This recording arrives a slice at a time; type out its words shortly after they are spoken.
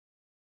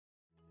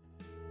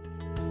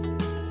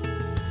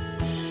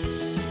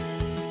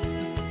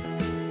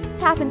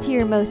tap into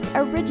your most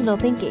original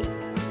thinking,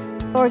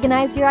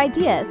 organize your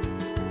ideas,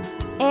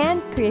 and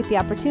create the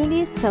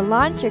opportunities to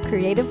launch your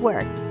creative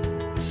work.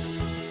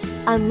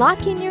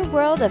 Unlocking your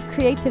world of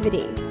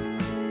creativity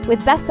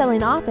with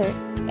best-selling author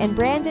and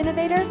brand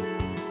innovator,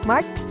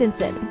 Mark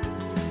Stinson.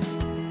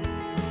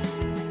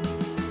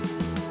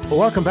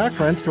 Well, welcome back,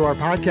 friends, to our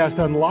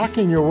podcast,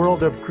 Unlocking Your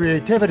World of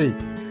Creativity.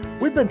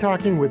 We've been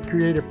talking with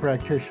creative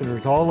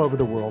practitioners all over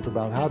the world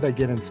about how they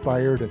get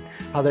inspired and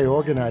how they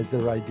organize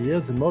their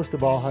ideas, and most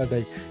of all, how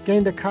they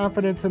gain the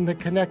confidence and the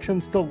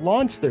connections to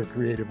launch their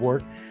creative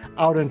work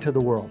out into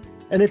the world.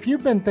 And if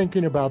you've been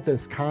thinking about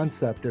this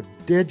concept of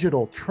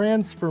digital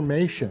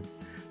transformation,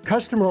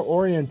 customer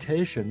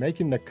orientation,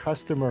 making the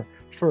customer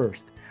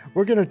first,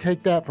 we're going to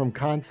take that from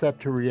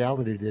concept to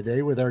reality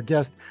today with our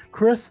guest,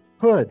 Chris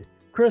Hood.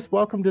 Chris,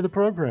 welcome to the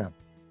program.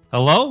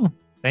 Hello.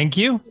 Thank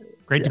you.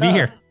 Great to be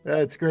here.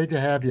 It's great to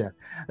have you.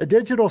 A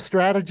digital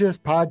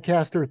strategist,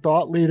 podcaster,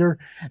 thought leader,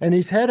 and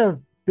he's head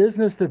of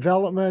business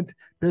development,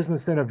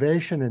 business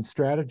innovation, and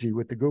strategy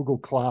with the Google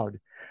Cloud.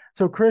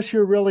 So, Chris,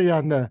 you're really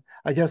on the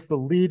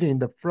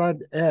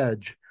front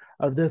edge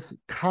of this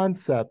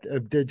concept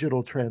of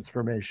digital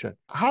transformation.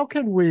 How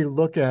can we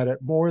look at it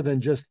more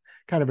than just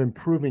kind of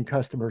improving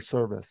customer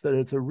service, that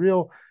it's a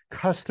real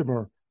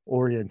customer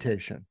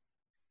orientation?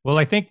 Well,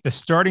 I think the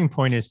starting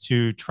point is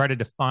to try to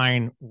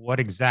define what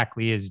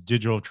exactly is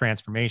digital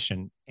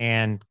transformation.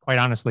 And quite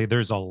honestly,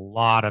 there's a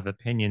lot of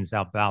opinions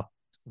about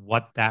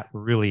what that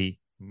really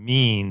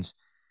means.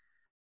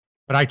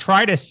 But I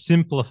try to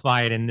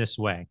simplify it in this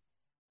way.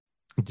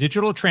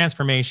 Digital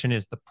transformation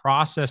is the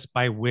process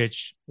by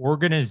which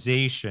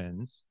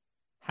organizations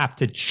have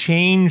to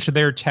change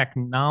their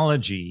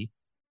technology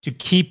to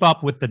keep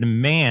up with the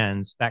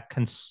demands that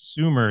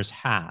consumers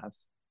have.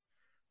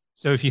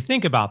 So if you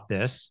think about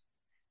this,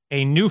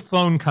 a new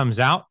phone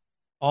comes out,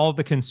 all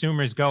the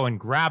consumers go and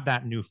grab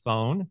that new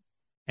phone,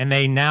 and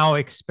they now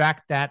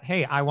expect that,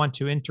 hey, I want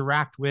to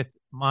interact with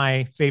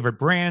my favorite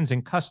brands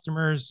and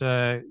customers,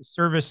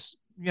 service,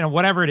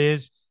 whatever it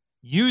is,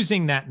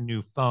 using that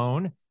new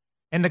phone,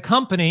 and the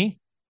company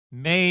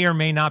may or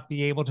may not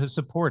be able to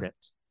support it.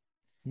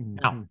 Mm-hmm.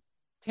 Now,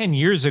 10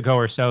 years ago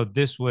or so,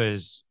 this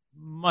was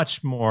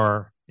much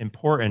more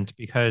important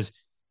because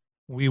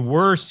we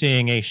were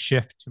seeing a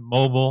shift to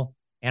mobile.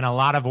 And a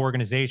lot of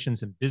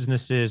organizations and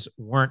businesses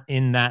weren't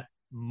in that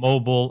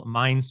mobile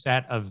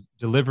mindset of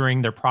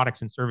delivering their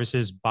products and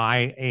services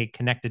by a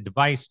connected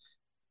device.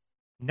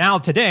 Now,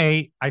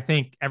 today, I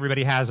think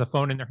everybody has a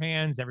phone in their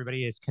hands.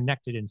 Everybody is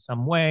connected in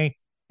some way.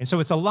 And so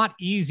it's a lot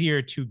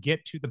easier to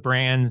get to the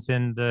brands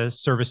and the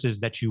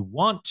services that you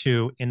want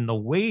to in the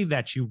way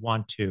that you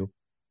want to.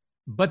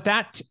 But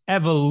that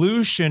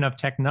evolution of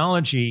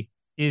technology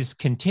is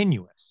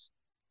continuous.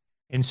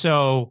 And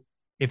so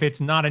if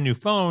it's not a new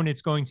phone,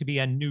 it's going to be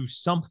a new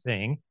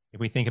something. If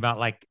we think about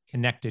like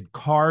connected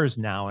cars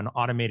now and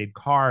automated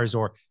cars,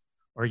 or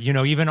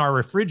even our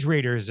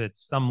refrigerators at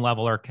some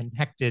level are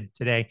connected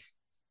today.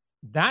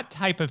 That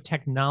type of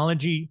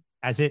technology,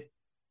 as it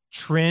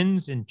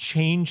trends and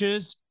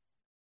changes,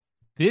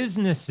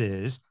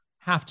 businesses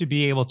have to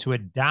be able to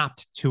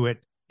adapt to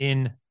it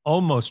in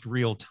almost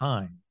real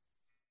time.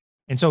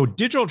 And so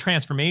digital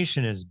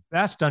transformation is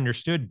best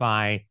understood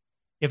by,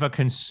 if a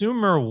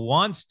consumer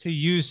wants to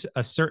use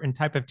a certain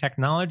type of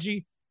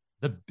technology,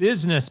 the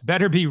business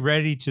better be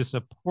ready to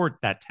support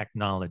that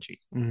technology.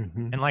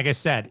 Mm-hmm. And like I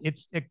said,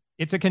 it's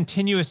a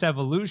continuous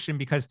evolution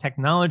because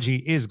technology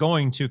is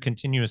going to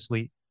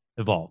continuously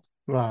evolve.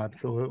 Well,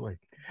 absolutely.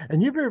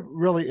 And you've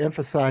really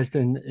emphasized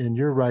in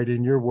your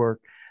writing, your work,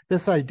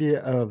 this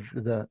idea of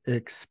the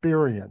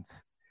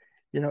experience.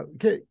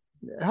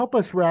 Help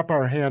us wrap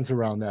our hands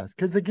around that.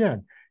 Because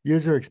again,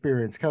 user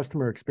experience,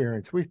 customer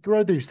experience, we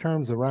throw these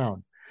terms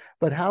around.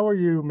 But how are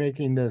you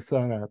making this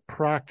on a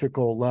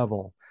practical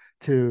level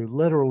to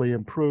literally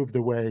improve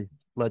the way,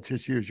 let's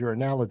just use your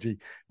analogy,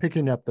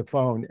 picking up the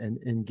phone and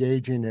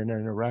engaging and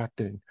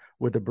interacting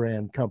with a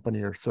brand,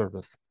 company, or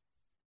service?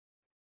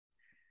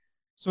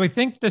 So I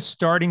think the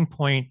starting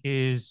point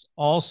is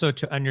also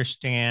to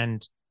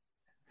understand,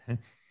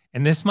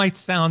 and this might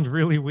sound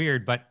really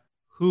weird, but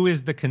who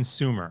is the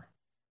consumer?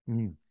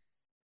 Mm.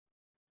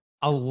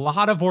 A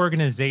lot of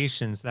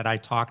organizations that I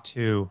talk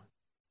to,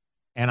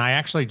 and I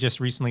actually just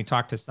recently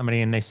talked to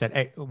somebody and they said,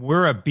 hey,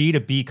 we're a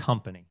B2B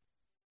company.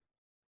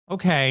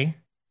 Okay.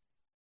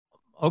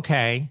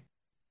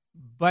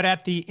 But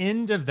at the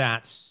end of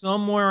that,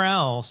 somewhere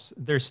else,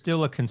 there's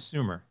still a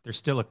consumer. There's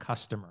still a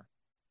customer.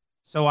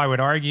 So I would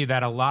argue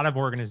that a lot of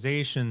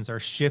organizations are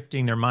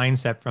shifting their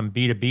mindset from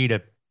B2B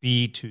to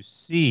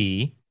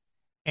B2C.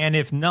 And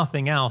if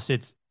nothing else,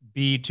 it's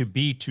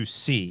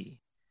B2B2C.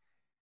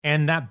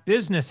 And that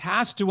business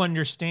has to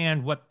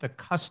understand what the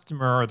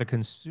customer or the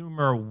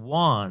consumer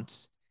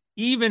wants,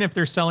 even if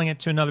they're selling it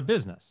to another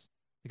business.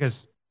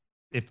 Because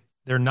if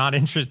they're not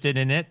interested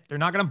in it, they're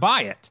not going to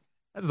buy it.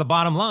 That's the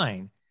bottom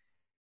line.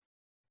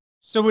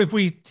 So if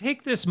we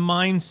take this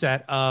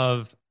mindset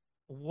of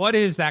what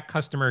is that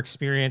customer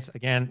experience?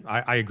 Again,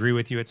 I agree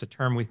with you. It's a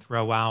term we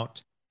throw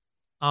out.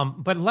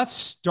 But let's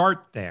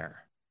start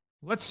there.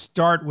 Let's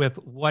start with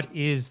what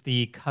is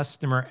the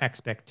customer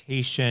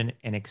expectation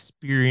and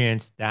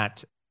experience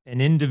that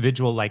an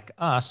individual like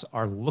us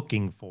are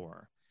looking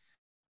for.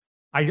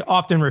 I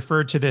often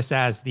refer to this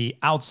as the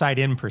outside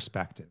in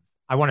perspective.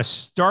 I want to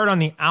start on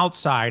the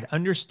outside,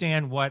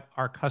 understand what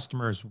our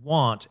customers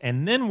want,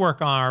 and then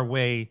work on our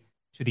way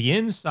to the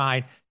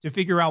inside to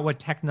figure out what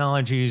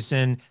technologies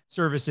and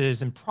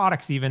services and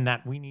products even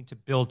that we need to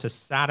build to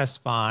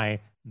satisfy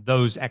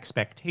those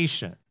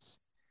expectations.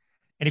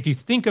 And if you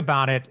think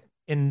about it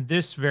in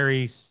this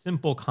very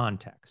simple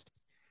context,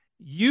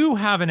 you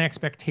have an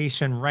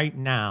expectation right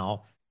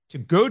now to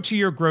go to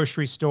your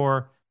grocery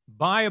store,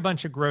 buy a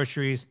bunch of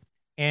groceries,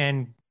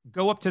 and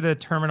go up to the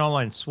terminal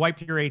and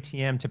swipe your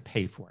ATM to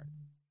pay for it.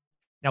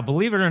 Now,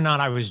 believe it or not,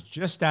 I was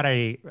just at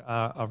a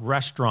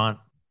restaurant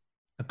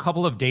a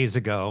couple of days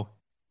ago.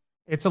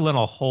 It's a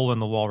little hole in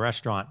the wall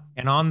restaurant.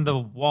 And on the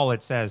wall,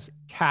 it says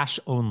cash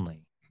only.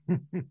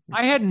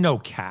 I had no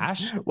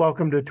cash.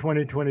 Welcome to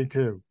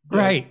 2022.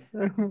 Right.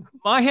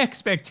 My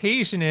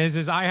expectation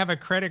is I have a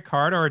credit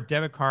card or a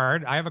debit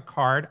card. I have a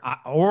card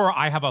or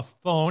I have a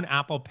phone,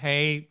 Apple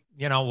Pay,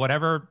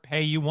 whatever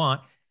pay you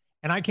want.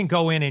 And I can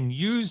go in and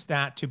use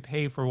that to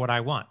pay for what I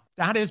want.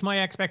 That is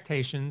my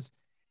expectations.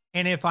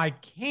 And if I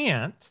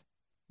can't,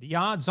 the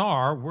odds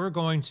are we're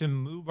going to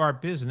move our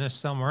business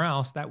somewhere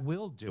else that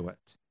will do it.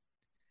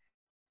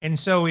 And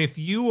so if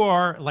you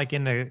are, like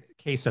in the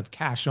case of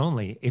cash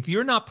only, if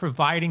you're not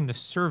providing the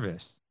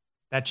service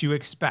that you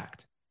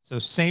expect, so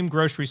same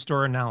grocery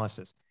store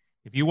analysis,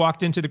 if you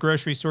walked into the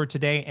grocery store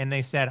today and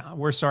they said,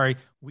 we're sorry,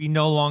 we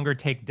no longer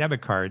take debit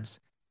cards,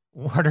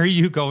 what are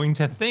you going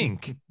to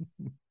think?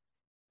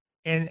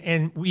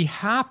 And we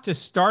have to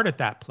start at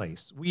that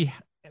place.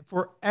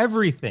 For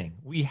everything,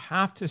 we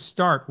have to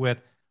start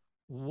with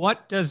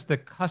what does the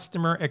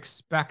customer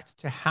expect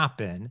to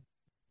happen?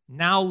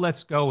 Now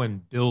let's go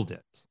and build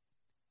it.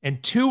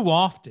 And too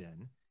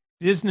often,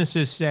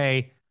 businesses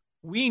say,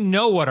 we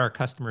know what our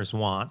customers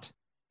want.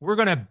 We're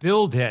going to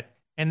build it.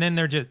 And then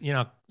they're just,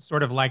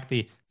 sort of like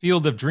the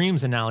Field of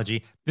Dreams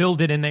analogy,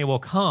 build it and they will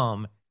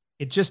come.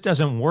 It just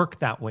doesn't work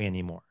that way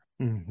anymore.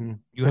 Mm-hmm.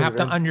 You have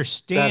to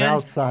understand that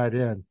outside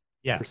in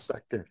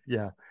perspective.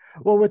 Yeah.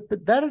 Well, with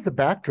that as a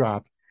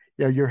backdrop,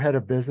 you're head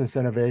of business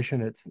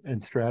innovation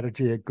and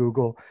strategy at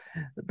Google.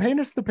 Paint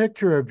us the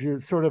picture of you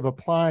sort of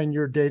applying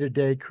your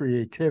day-to-day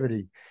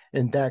creativity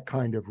in that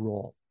kind of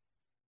role.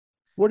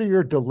 What are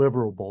your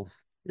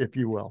deliverables, if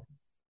you will?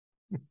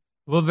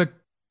 Well,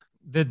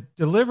 the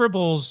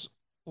deliverables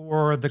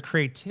or the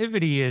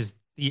creativity is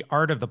the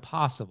art of the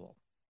possible.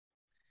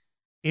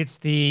 It's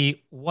the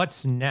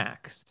what's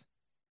next.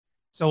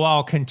 So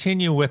I'll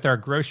continue with our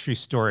grocery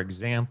store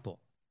example.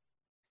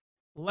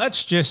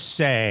 Let's just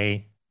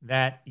say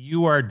that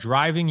you are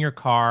driving your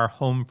car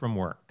home from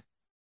work.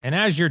 And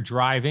as you're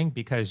driving,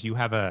 because you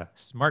have a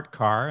smart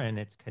car and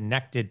it's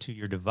connected to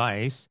your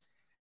device,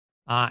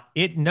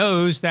 it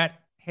knows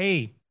that,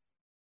 hey,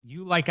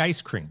 you like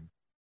ice cream.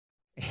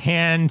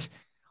 And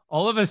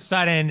all of a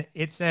sudden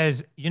it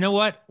says, you know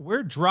what?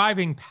 We're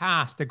driving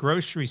past a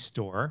grocery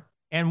store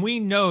and we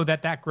know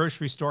that that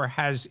grocery store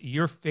has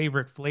your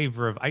favorite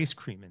flavor of ice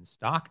cream in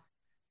stock.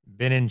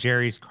 Ben &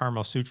 Jerry's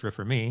Caramel Sutra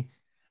for me.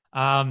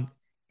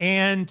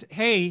 And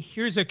hey,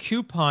 here's a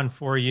coupon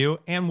for you.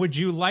 And would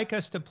you like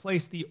us to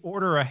place the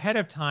order ahead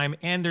of time?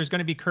 And there's going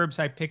to be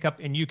curbside pickup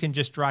and you can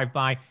just drive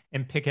by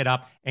and pick it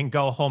up and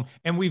go home.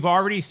 And we've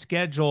already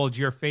scheduled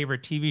your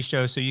favorite TV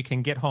show so you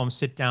can get home,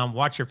 sit down,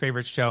 watch your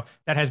favorite show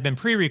that has been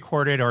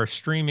pre-recorded or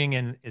streaming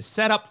and is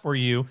set up for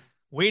you,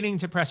 waiting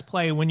to press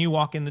play when you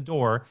walk in the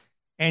door.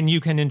 And you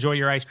can enjoy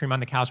your ice cream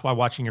on the couch while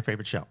watching your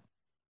favorite show,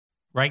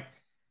 right?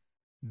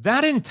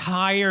 That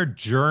entire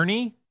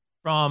journey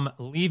from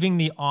leaving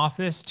the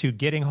office to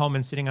getting home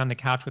and sitting on the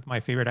couch with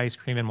my favorite ice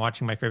cream and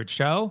watching my favorite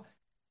show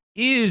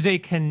is a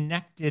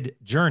connected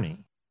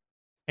journey.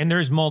 And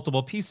there's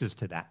multiple pieces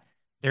to that.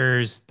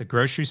 There's the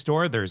grocery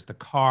store, there's the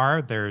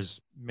car,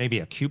 there's maybe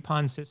a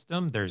coupon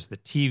system, there's the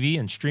TV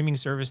and streaming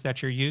service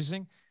that you're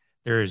using.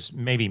 There's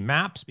maybe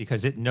maps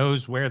because it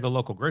knows where the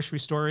local grocery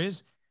store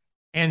is,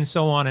 and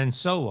so on and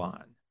so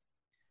on.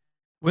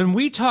 When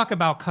we talk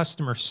about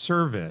customer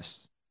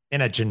service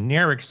in a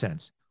generic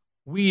sense,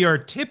 we are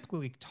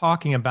typically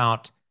talking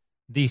about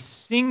the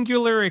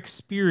singular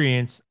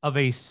experience of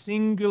a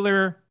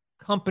singular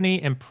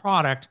company and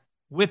product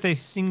with a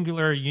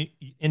singular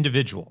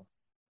individual.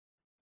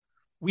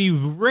 We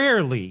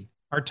rarely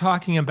are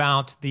talking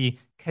about the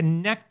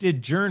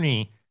connected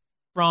journey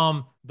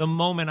from the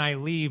moment I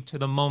leave to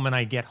the moment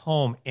I get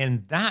home.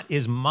 And that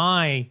is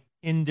my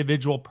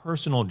individual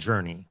personal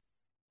journey.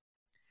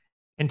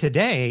 And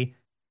today,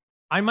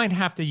 I might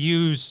have to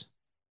use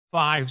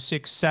 5,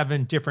 6,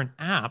 7 different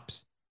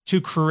apps to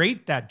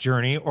create that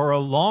journey or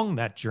along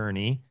that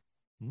journey.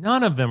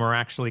 None of them are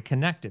actually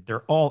connected.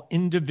 They're all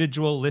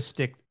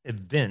individualistic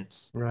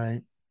events.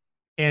 Right.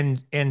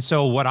 And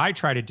so what I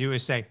try to do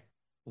is say,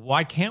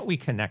 why can't we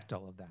connect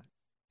all of that?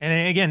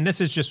 And again,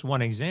 this is just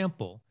one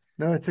example.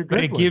 No, it's a good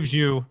but it one. gives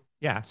you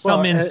Yeah, Well,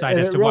 some insight and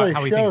as it to what really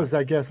how we think about shows,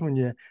 I guess, when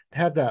you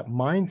have that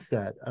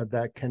mindset of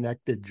that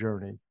connected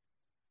journey,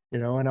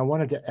 and I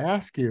wanted to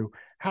ask you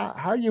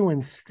how you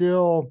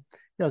instill,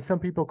 some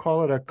people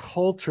call it a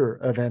culture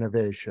of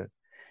innovation.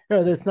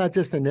 That's not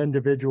just an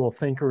individual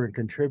thinker and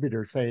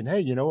contributor saying, hey,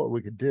 you know what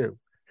we could do,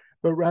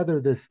 but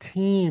rather this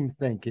team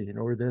thinking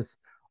or this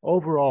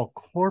overall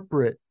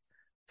corporate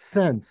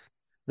sense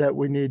that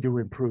we need to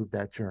improve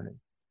that journey.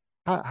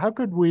 How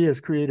could we as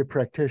creative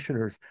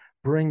practitioners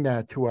bring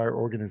that to our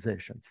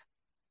organizations?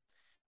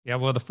 Yeah,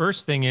 well, the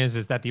first thing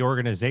is that the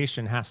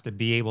organization has to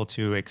be able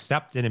to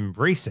accept and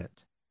embrace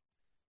it,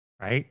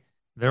 right?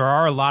 There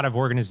are a lot of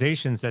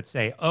organizations that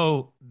say,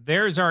 "Oh,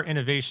 there's our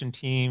innovation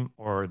team,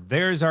 or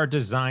there's our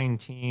design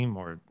team,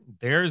 or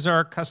there's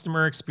our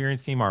customer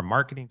experience team, our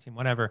marketing team,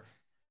 whatever.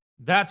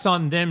 That's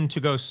on them to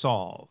go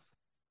solve."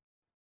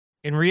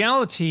 In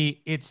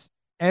reality, it's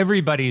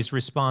everybody's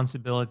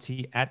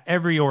responsibility at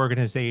every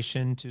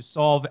organization to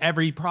solve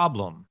every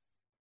problem.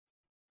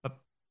 But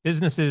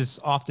businesses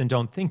often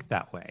don't think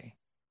that way.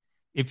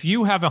 If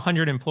you have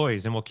 100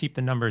 employees, and we'll keep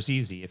the numbers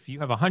easy, if you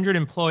have 100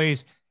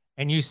 employees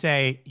and you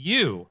say,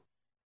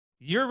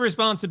 your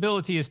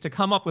responsibility is to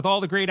come up with all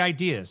the great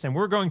ideas, and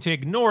we're going to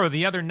ignore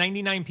the other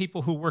 99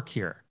 people who work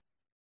here,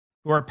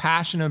 who are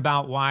passionate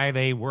about why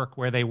they work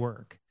where they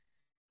work,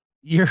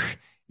 you're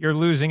you're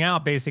losing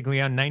out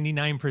basically on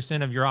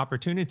 99% of your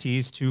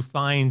opportunities to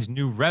find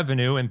new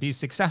revenue and be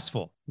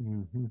successful.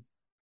 Mm-hmm.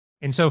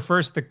 And so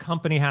first, the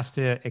company has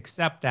to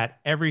accept that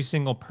every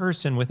single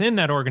person within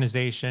that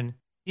organization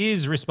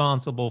is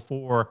responsible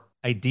for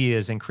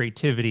ideas and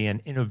creativity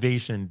and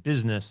innovation,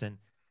 business and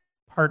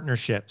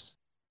partnerships.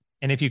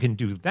 And if you can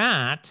do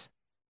that,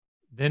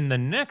 then the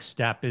next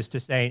step is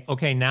to say,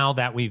 okay, now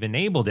that we've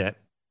enabled it,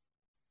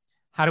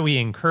 how do we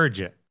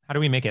encourage it? How do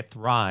we make it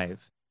thrive?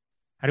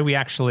 How do we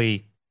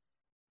actually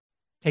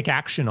take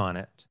action on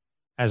it,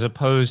 as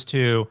opposed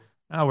to,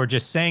 oh, we're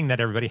just saying that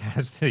everybody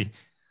has the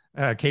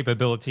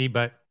capability,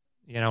 but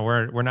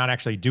we're not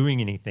actually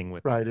doing anything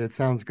with Right. it. It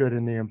sounds good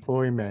in the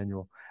employee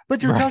manual,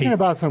 but you're talking Right.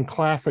 about some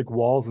classic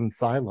walls and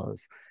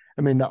silos.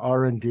 I mean, the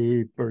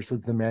R&D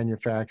versus the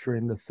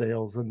manufacturing, the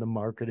sales and the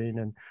marketing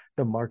and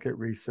the market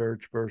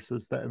research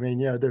versus that. I mean,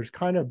 there's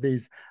kind of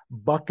these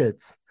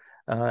buckets,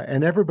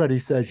 and everybody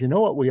says, you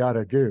know what we ought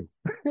to do.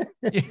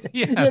 you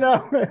Yes.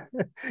 know,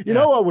 you Yeah.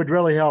 know what would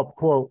really help,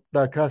 quote,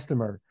 the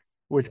customer,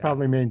 which Yeah.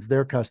 probably means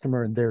their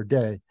customer and their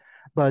day.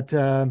 But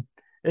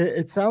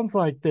it sounds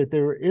like that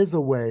there is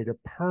a way to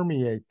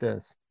permeate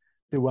this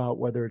throughout,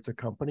 whether it's a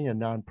company, a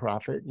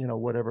nonprofit,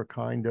 whatever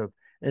kind of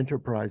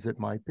enterprise it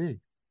might be.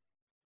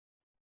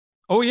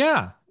 Oh,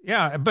 yeah.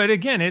 Yeah. But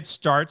again, it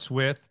starts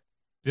with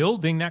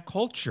building that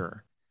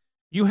culture.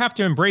 You have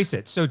to embrace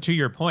it. So to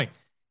your point,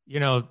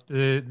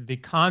 the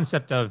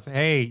concept of,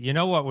 hey, you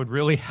know what would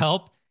really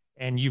help?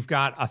 And you've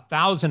got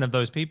 1,000 of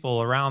those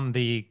people around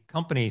the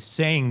company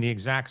saying the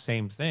exact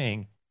same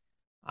thing.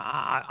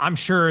 I'm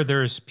sure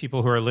there's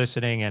people who are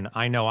listening, and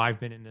I know I've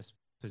been in this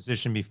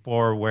position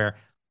before where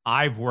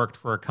I've worked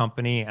for a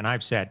company and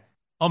I've said,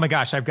 oh my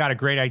gosh, I've got a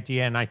great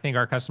idea and I think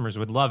our customers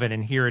would love it.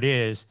 And here it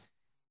is.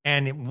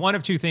 And one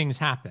of two things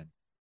happen.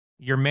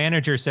 Your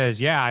manager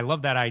says, yeah, I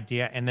love that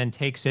idea, and then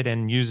takes it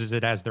and uses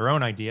it as their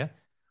own idea.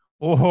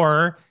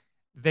 Or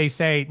they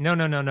say, no,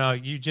 no, no, no,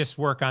 you just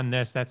work on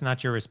this. That's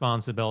not your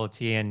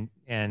responsibility.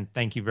 And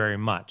thank you very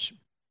much.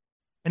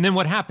 And then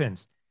what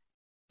happens?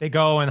 They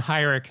go and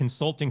hire a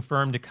consulting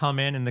firm to come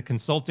in, and the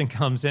consultant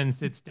comes in,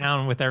 sits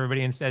down with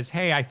everybody and says,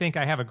 hey, I think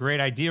I have a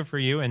great idea for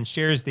you, and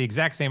shares the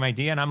exact same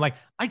idea. And I'm like,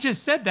 I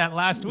just said that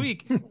last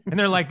week. And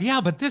they're like, yeah,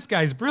 but this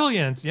guy's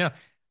brilliant.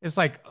 It's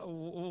like,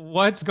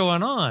 what's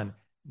going on?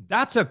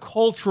 That's a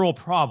cultural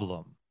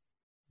problem.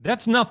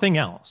 That's nothing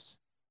else.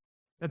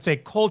 That's a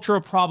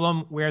cultural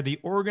problem where the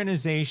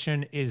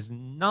organization is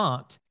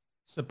not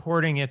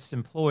supporting its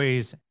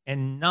employees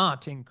and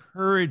not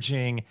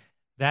encouraging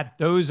that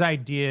those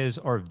ideas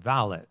are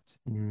valid.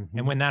 Mm-hmm.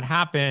 And when that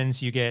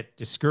happens, you get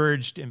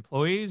discouraged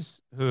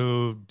employees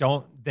who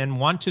don't then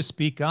want to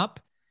speak up.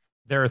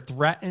 They're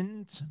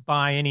threatened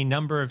by any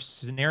number of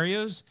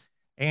scenarios,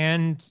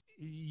 and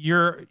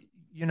you're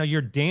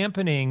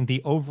dampening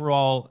the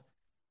overall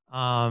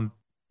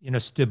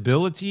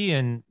stability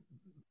and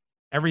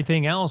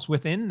everything else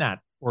within that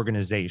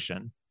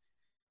organization.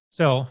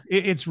 So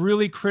it's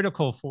really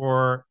critical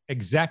for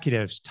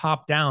executives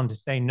top down to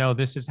say, no,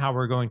 this is how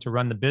we're going to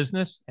run the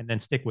business, and then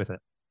stick with it.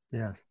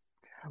 Yes.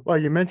 Well,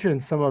 you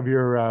mentioned some of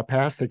your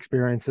past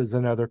experiences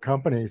in other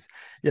companies.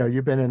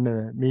 You've been in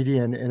the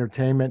media and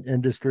entertainment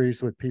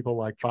industries with people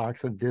like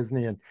Fox and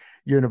Disney and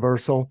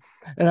Universal.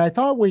 And I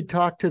thought we'd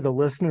talk to the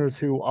listeners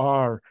who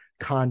are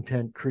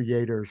content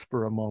creators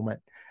for a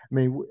moment. I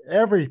mean,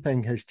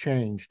 everything has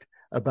changed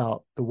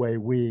about the way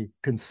we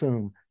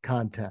consume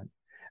content.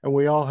 And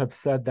we all have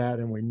said that,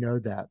 and we know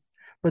that.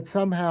 But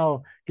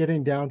somehow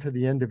getting down to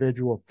the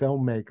individual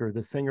filmmaker,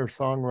 the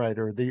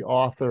singer-songwriter, the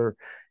author,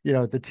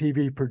 the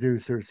TV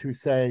producers who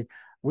say,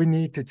 we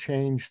need to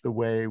change the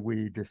way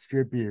we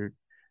distribute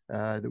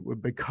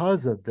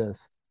because of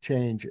this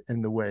change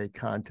in the way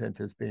content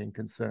is being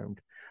consumed.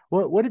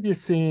 What have you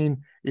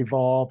seen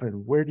evolve,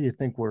 and where do you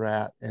think we're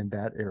at in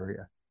that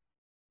area?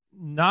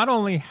 Not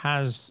only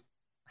has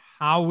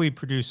how we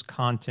produce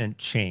content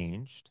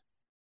changed,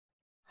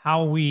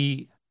 how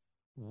we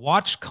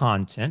watch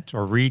content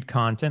or read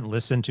content,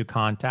 listen to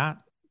content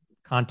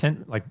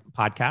like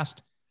podcast,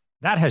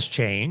 that has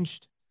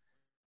changed.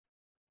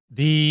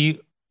 The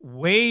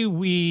way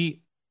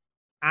we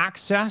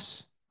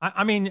access,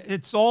 I mean,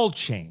 it's all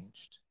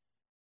changed.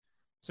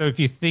 So if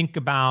you think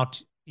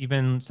about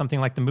even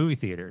something like the movie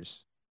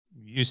theaters,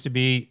 used to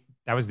be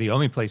that was the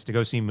only place to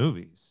go see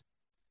movies.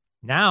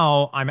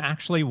 Now I'm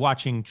actually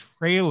watching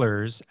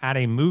trailers at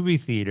a movie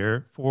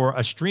theater for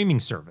a streaming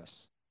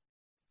service.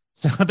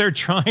 So they're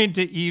trying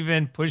to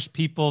even push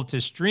people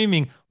to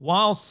streaming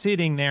while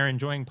sitting there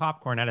enjoying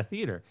popcorn at a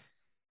theater.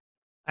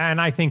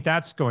 And I think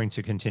that's going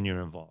to continue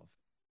to evolve.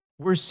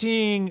 We're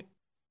seeing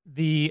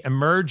the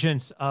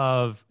emergence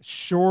of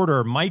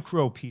shorter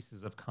micro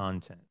pieces of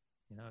content.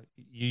 You know,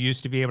 you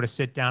used to be able to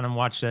sit down and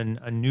watch a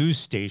news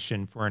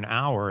station for an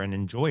hour and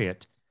enjoy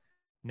it.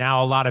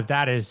 Now, a lot of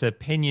that is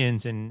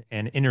opinions and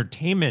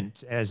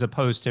entertainment as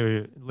opposed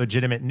to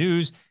legitimate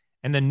news.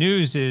 And the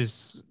news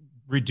is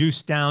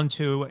reduced down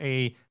to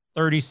a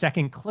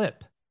 30-second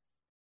clip.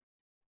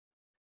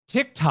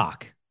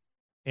 TikTok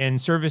and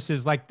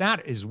services like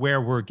that is where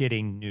we're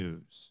getting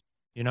news,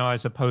 you know,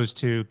 as opposed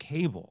to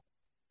cable.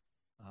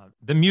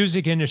 The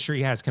music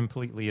industry has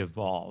completely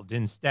evolved.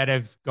 Instead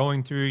of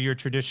going through your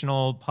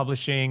traditional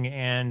publishing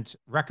and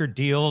record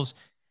deals,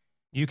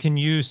 you can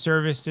use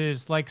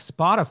services like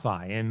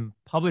Spotify and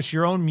publish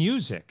your own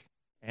music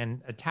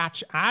and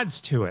attach ads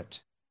to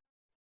it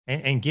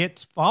and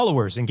get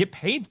followers and get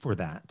paid for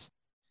that.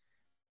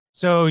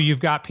 So you've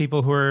got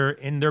people who are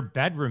in their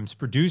bedrooms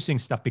producing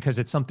stuff because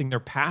it's something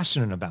they're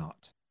passionate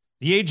about.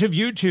 The age of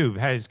YouTube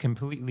has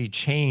completely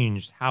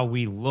changed how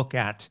we look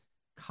at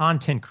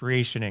content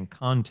creation and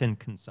content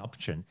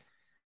consumption.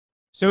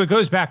 So it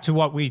goes back to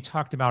what we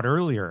talked about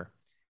earlier.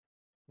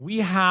 We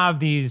have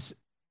these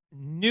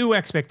new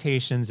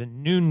expectations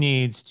and new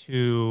needs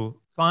to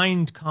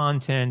find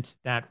content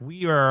that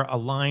we are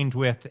aligned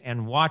with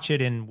and watch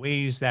it in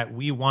ways that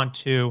we want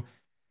to.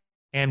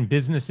 And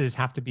businesses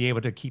have to be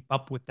able to keep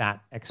up with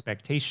that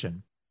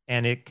expectation.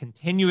 And it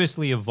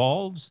continuously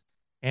evolves,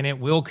 and it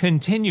will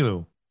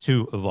continue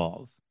to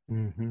evolve.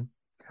 Mm-hmm.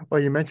 Well,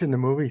 you mentioned the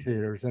movie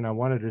theaters, and I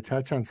wanted to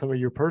touch on some of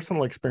your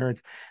personal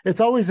experience. It's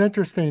always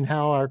interesting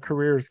how our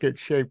careers get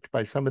shaped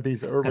by some of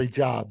these early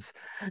jobs.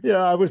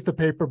 Yeah, I was the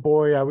paper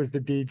boy, I was the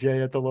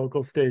DJ at the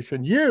local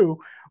station. You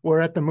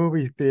were at the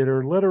movie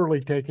theater,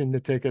 literally taking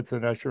the tickets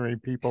and ushering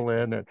people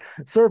in and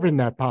serving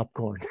that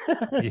popcorn.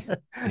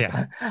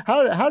 Yeah.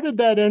 How did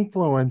that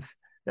influence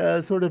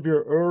sort of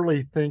your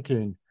early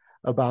thinking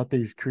about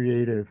these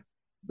creative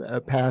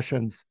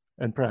passions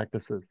and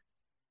practices?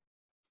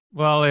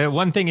 Well,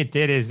 one thing it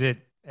did is it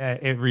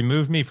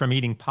removed me from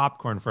eating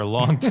popcorn for a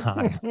long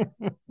time.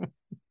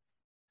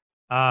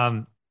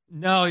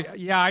 No,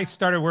 yeah, I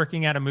started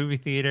working at a movie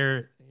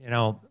theater, you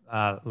know,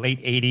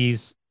 late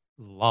 80s.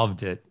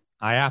 Loved it.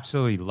 I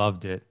absolutely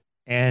loved it.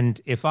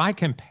 And if I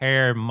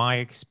compare my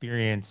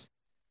experience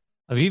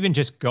of even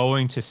just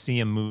going to see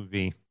a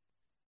movie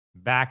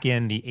back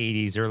in the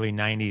 80s, early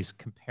 90s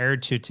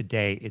compared to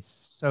today, it's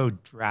so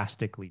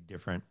drastically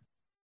different.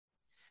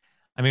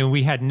 I mean,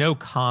 we had no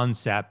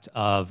concept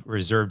of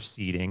reserved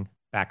seating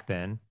back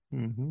then.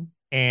 Mm-hmm.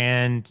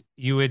 And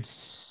you would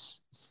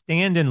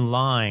stand in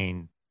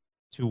line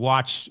to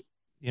watch,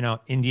 you know,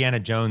 Indiana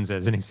Jones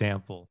as an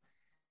example.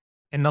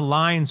 And the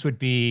lines would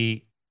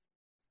be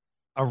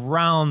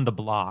around the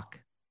block.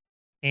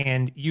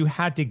 And you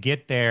had to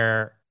get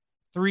there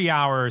 3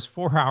 hours,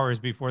 4 hours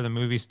before the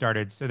movie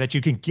started so that you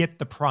could get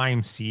the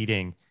prime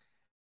seating.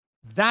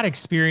 That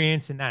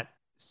experience and that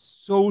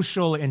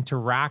social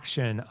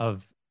interaction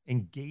of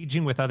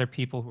engaging with other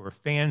people who are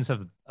fans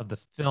of the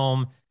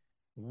film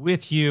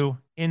with you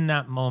in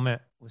that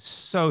moment was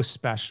so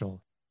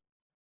special.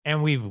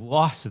 And we've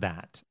lost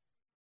that.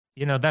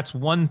 You know, that's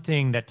one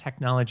thing that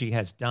technology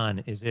has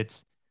done is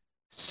it's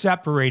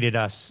separated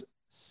us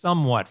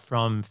somewhat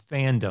from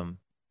fandom.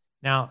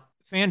 Now,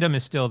 fandom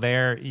is still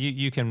there.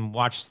 You can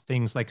watch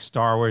things like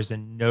Star Wars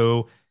and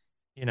know,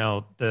 you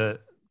know, the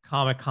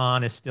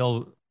Comic-Con is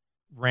still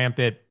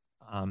rampant.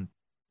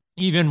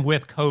 Even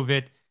with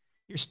COVID,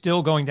 you're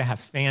still going to have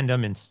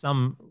fandom in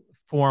some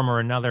form or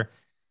another,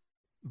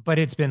 but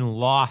it's been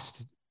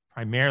lost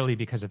primarily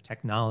because of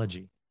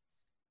technology.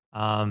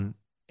 And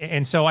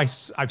so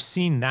I've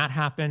seen that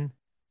happen.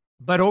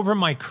 But over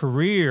my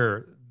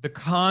career, the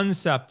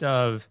concept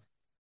of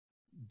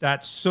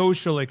that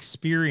social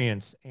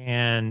experience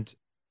and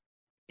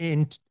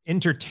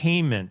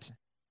entertainment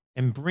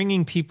and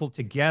bringing people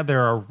together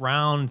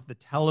around the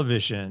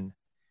television,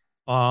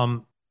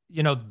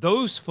 you know,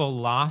 those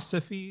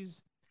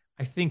philosophies,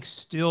 I think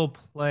still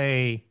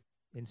play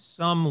in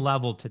some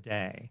level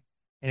today.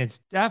 And it's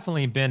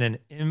definitely been an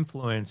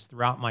influence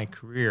throughout my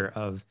career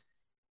of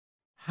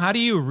how do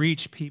you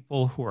reach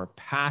people who are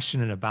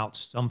passionate about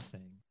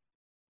something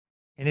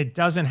And it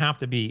doesn't have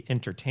to be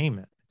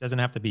entertainment. It doesn't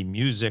have to be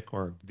music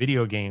or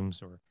video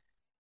games or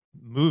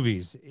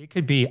movies. It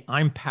could be,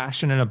 I'm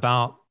passionate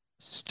about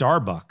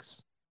Starbucks.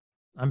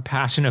 I'm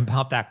passionate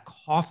about that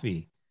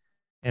coffee.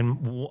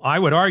 And I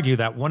would argue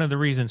that one of the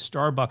reasons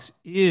Starbucks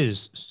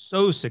is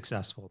so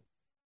successful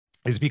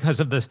is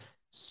because of the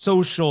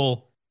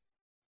social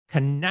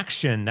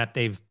connection that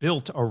they've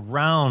built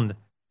around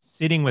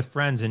sitting with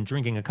friends and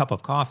drinking a cup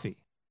of coffee.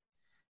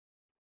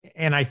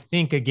 And I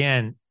think,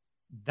 again,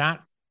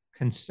 that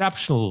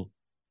conceptual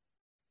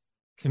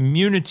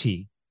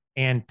community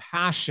and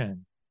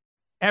passion,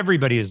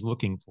 everybody is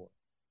looking for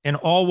in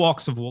all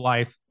walks of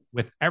life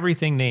with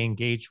everything they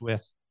engage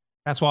with.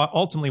 That's why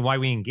ultimately why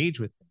we engage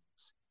with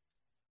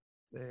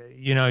things.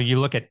 You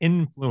look at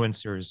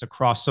influencers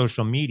across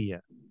social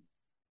media.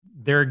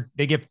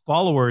 They get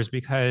followers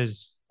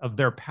because of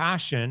their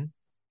passion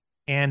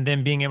and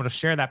then being able to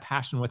share that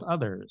passion with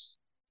others.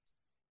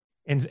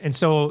 And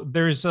so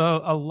there's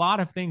a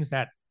lot of things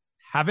that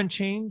haven't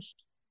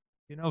changed,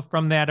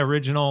 from that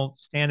original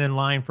stand in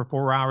line for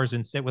 4 hours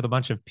and sit with a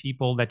bunch of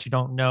people that you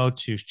don't know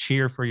to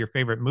cheer for your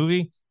favorite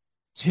movie,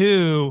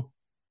 to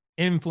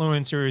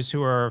influencers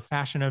who are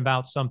passionate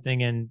about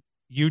something and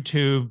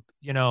YouTube,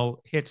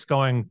 hits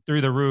going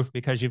through the roof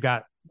because you've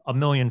got 1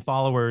 million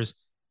followers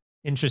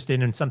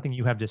interested in something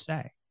you have to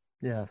say.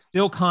 Yes.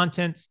 Still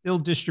content, still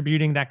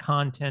distributing that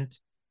content,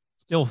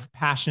 still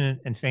passionate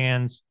and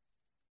fans,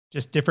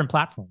 just different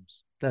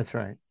platforms. That's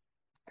right.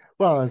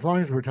 Well, as long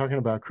as we're talking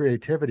about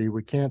creativity,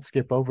 we can't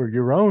skip over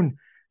your own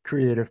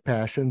creative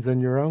passions and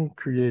your own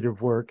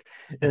creative work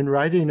in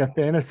writing a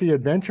fantasy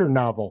adventure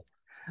novel.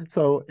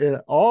 So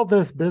all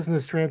this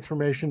business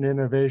transformation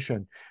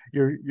innovation,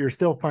 you're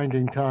still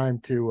finding time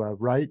to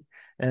write.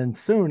 And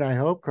soon, I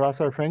hope, cross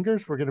our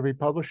fingers, we're going to be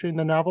publishing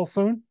the novel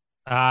soon.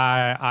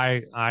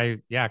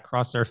 Yeah,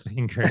 cross our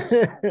fingers.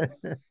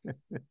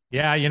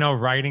 Yeah,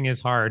 writing is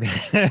hard.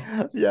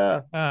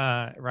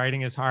 Yeah.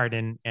 Writing is hard,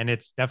 and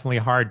it's definitely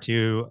hard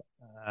to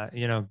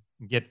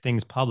get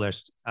things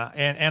published.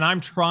 And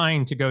I'm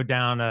trying to go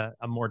down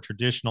a more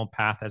traditional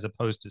path as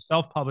opposed to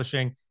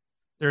self-publishing.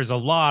 There's a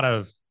lot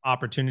of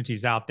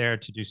opportunities out there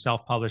to do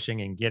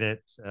self-publishing and get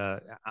it,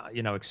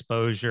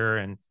 exposure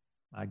and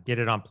get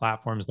it on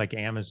platforms like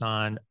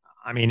Amazon.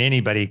 I mean,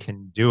 anybody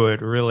can do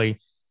it, really.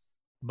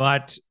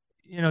 But,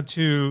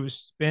 to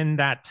spend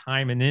that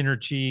time and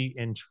energy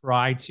and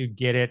try to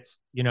get it,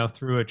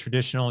 through a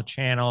traditional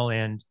channel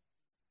and,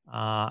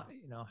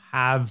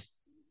 have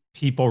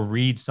people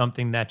read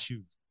something that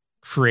you've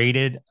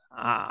created.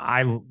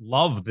 I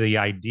love the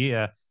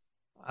idea.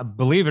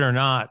 Believe it or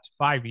not,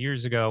 5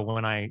 years ago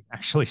when I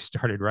actually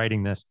started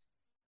writing this,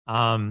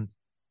 I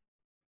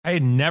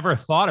had never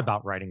thought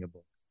about writing a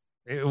book.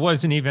 It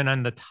wasn't even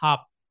on the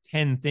top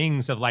 10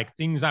 things of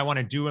things I want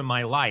to do in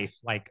my life,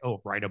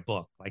 write a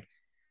book.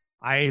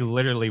 I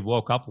literally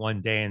woke up one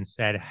day and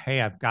said,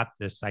 hey, I've got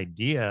this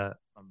idea.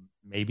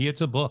 Maybe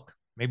it's a book,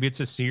 maybe it's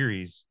a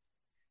series.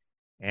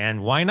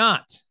 And why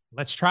not?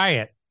 Let's try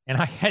it. And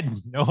I had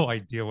no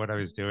idea what I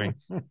was doing.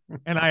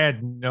 And I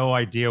had no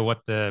idea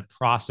what the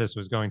process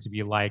was going to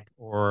be like,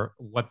 or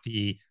what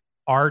the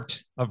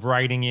art of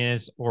writing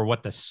is, or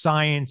what the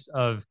science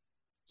of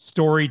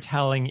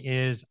storytelling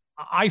is.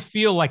 I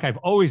feel like I've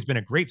always been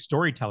a great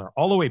storyteller,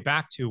 all the way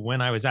back to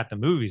when I was at the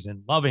movies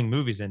and loving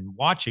movies and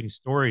watching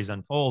stories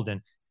unfold,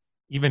 and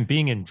even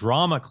being in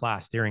drama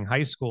class during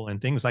high school and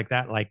things like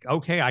that.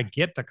 Okay, I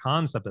get the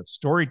concept of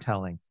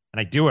storytelling,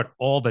 and I do it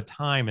all the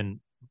time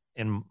in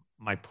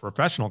my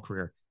professional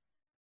career.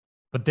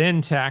 But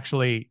then to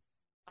actually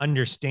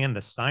understand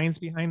the science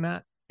behind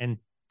that and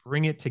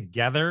bring it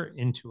together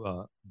into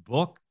a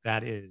book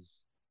that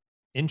is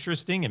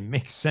interesting and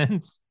makes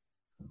sense.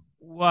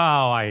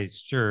 Wow, I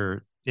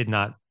sure did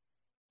not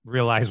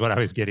realize what I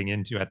was getting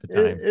into at the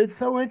time. It's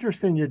so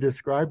interesting you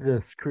describe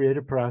this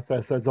creative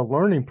process as a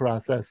learning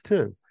process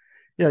too.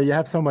 You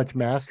have so much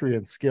mastery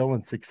and skill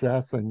and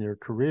success in your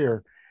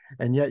career,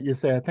 and yet you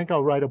say, I think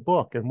I'll write a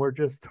book, and we're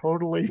just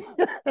totally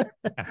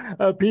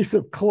a piece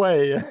of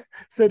clay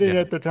sitting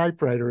at the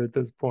typewriter at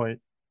this point.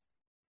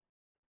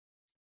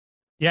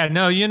 Yeah,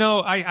 no,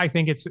 I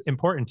think it's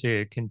important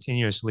to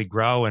continuously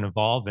grow and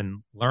evolve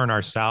and learn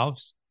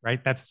ourselves,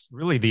 right? That's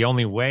really the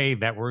only way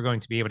that we're going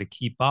to be able to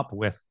keep up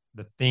with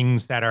the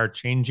things that are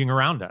changing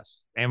around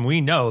us. And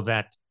we know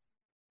that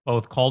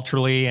both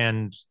culturally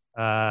and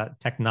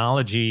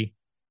technology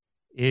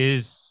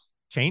is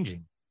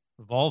changing,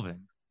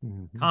 evolving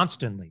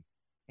constantly.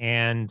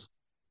 And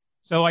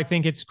so I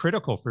think it's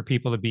critical for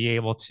people to be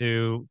able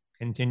to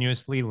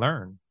continuously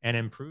learn and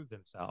improve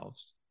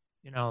themselves.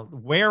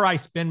 Where I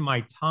spend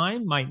my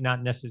time might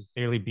not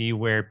necessarily be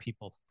where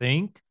people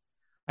think.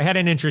 I had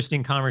an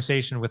interesting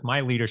conversation with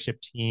my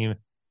leadership team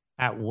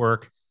at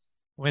work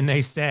when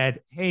they said,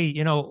 hey,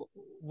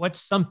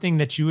 what's something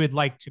that you would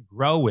like to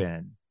grow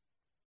in?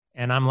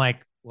 And I'm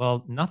like,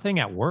 well, nothing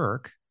at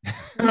work.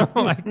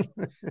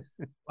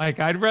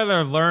 I'd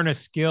rather learn a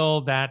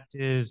skill that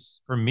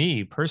is for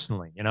me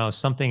personally,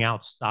 something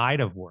outside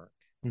of work,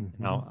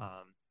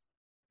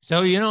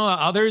 So,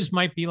 others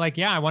might be like,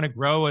 yeah, I want to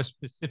grow a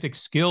specific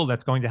skill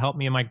that's going to help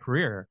me in my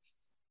career,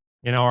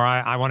 or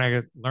I want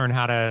to learn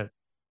how to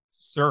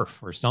surf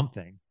or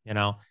something,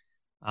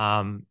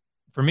 Um,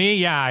 for me,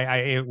 yeah,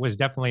 it was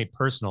definitely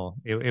personal.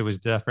 It was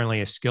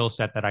definitely a skill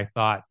set that I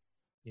thought,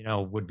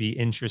 would be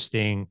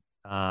interesting.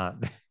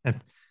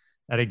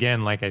 That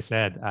again, like I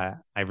said,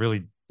 I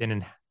really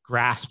didn't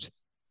grasp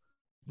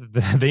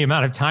the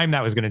amount of time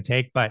that was going to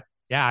take, but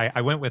yeah,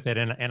 I went with it.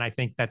 And I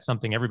think that's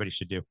something everybody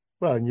should do.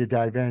 Well, and you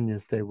dive in, you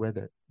stay with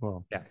it.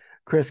 Well, Yeah,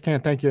 Chris,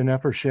 can't thank you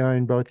enough for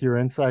sharing both your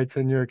insights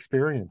and your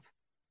experience.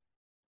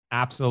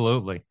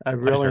 absolutely. I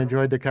really Pleasure.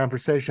 enjoyed the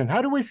conversation.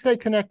 How do we stay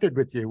connected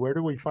with you? Where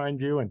do we find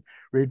you and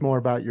read more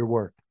about your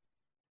work?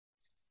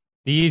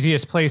 The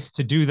easiest place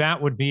to do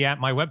that would be at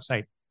my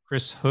website,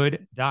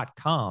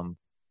 chrishood.com.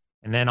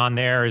 And then on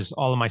there is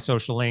all of my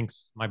social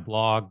links, my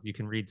blog. You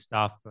can read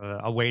stuff,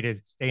 a way to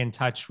stay in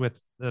touch with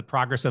the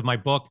progress of my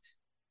book.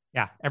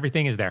 Yeah,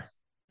 everything is there.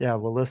 Yeah,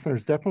 well,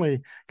 listeners,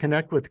 definitely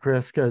connect with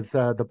Chris because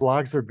the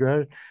blogs are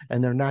good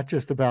and they're not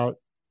just about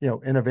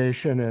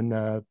innovation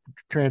and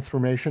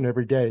transformation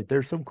every day.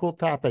 There's some cool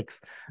topics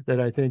that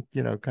I think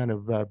kind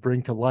of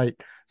bring to light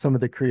some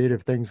of the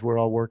creative things we're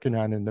all working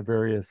on in the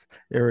various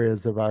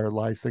areas of our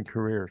lives and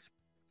careers.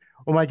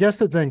 Well, my guest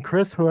has been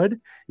Chris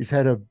Hood. He's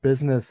head of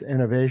business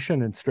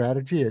innovation and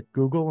strategy at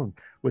Google and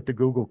with the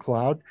Google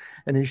Cloud.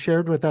 And he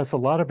shared with us a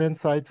lot of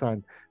insights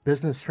on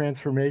business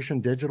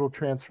transformation, digital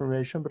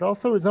transformation, but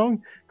also his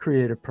own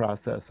creative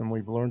process. And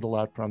we've learned a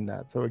lot from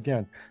that. So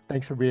again,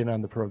 thanks for being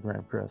on the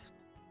program, Chris.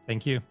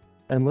 Thank you.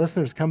 And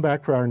listeners, come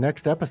back for our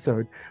next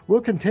episode. We'll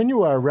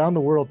continue our around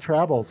the world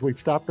travels. We've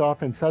stopped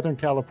off in Southern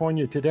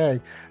California today,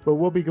 but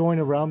we'll be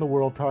going around the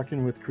world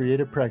talking with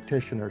creative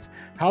practitioners,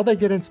 how they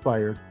get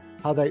inspired,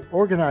 how they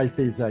organize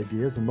these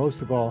ideas, and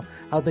most of all,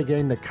 how they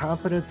gain the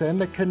confidence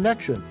and the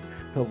connections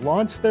to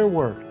launch their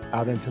work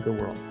out into the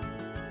world.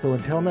 So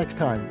until next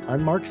time,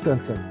 I'm Mark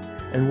Stinson,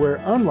 and we're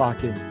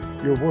unlocking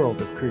your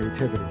world of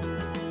creativity.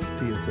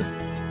 See you soon.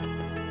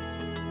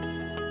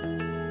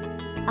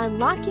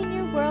 Unlocking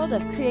Your World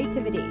of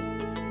Creativity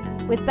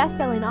with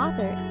best-selling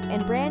author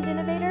and brand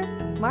innovator,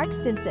 Mark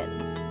Stinson.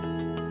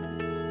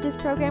 This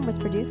program was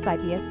produced by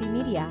BSB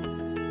Media,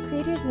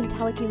 creators of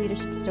IntelliKey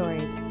Leadership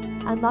Stories,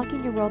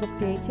 Unlocking Your World of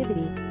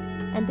Creativity,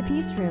 and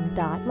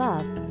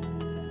thepeaceroom.love.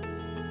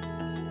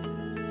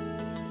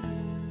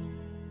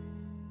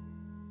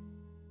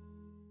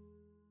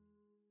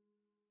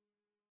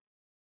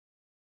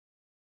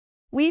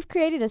 We've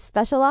created a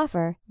special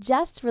offer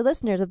just for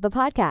listeners of the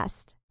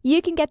podcast.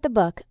 You can get the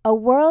book, A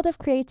World of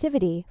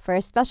Creativity, for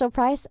a special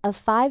price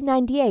of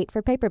 $5.98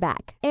 for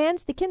paperback, and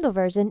the Kindle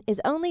version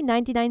is only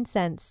 99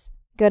 cents.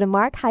 Go to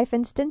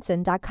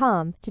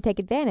mark-stinson.com to take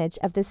advantage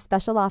of this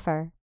special offer.